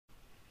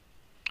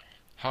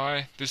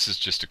Hi, this is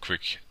just a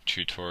quick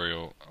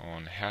tutorial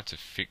on how to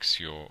fix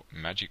your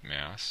Magic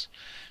Mouse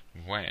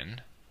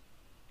when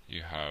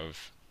you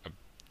have a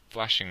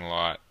flashing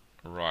light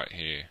right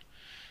here.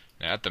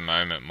 Now at the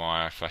moment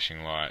my flashing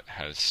light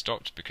has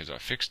stopped because I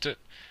fixed it,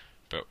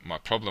 but my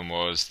problem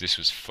was this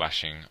was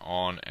flashing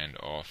on and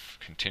off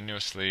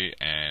continuously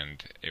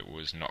and it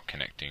was not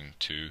connecting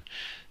to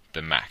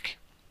the Mac.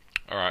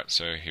 Alright,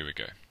 so here we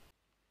go.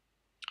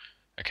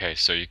 Okay,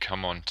 so you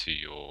come onto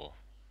your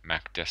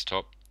Mac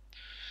desktop,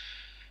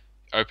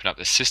 open up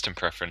the system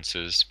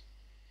preferences,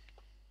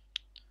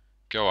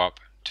 go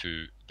up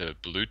to the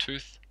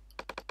Bluetooth,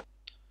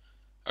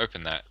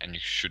 open that, and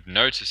you should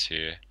notice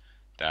here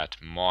that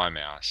my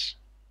mouse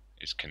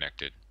is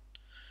connected.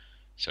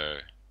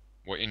 So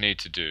what you need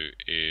to do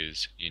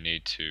is you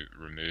need to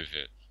remove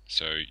it.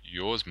 So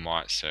yours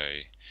might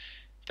say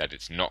that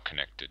it's not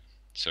connected.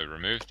 So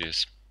remove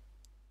this,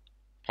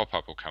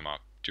 pop-up will come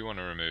up. Do you want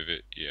to remove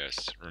it?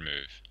 Yes,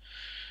 remove.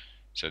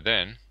 So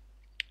then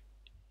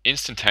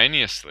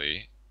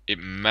instantaneously it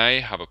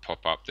may have a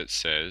pop-up that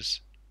says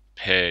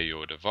pair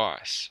your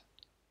device.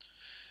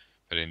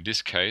 But in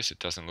this case, it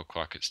doesn't look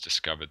like it's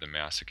discovered the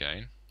mouse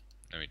again.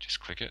 Let me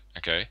just click it.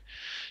 Okay,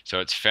 so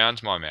it's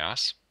found my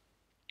mouse.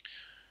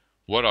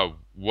 What I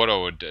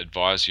would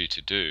advise you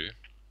to do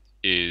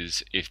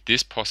is, if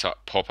this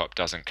pop-up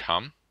doesn't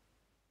come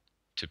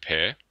to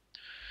pair,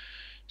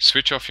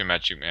 switch off your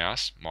Magic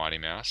Mouse, Mighty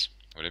Mouse,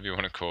 whatever you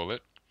want to call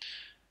it,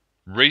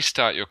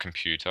 restart your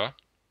computer,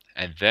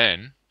 and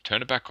then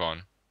turn it back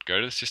on, go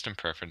to the system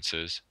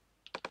preferences,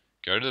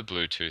 go to the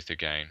Bluetooth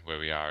again, where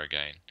we are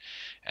again,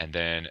 and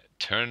then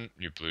turn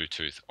your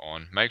Bluetooth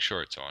on, make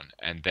sure it's on,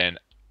 and then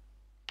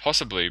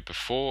possibly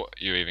before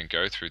you even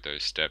go through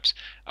those steps,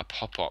 a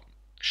pop-up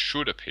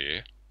should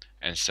appear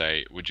and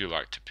say, would you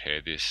like to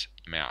pair this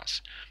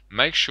mouse?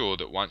 Make sure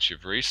that once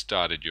you've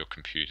restarted your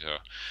computer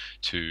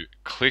to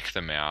click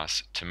the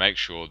mouse to make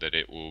sure that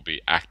it will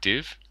be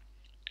active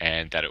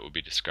and that it will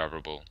be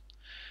discoverable.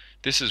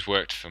 This has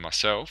worked for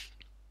myself.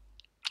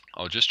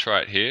 I'll just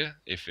try it here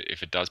if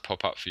it does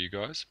pop up for you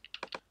guys.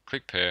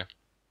 Click pair.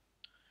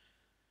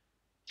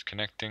 It's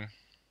connecting.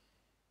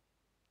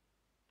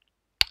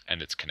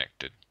 And it's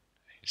connected.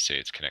 You see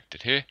it's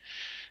connected here.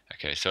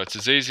 Okay, so it's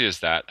as easy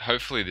as that.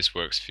 Hopefully this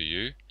works for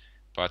you,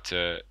 but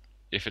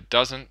if it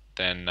doesn't,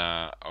 then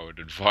I would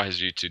advise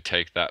you to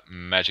take that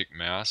Magic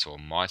Mouse or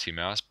Mighty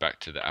Mouse back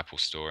to the Apple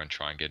Store and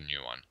try and get a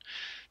new one.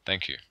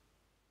 Thank you.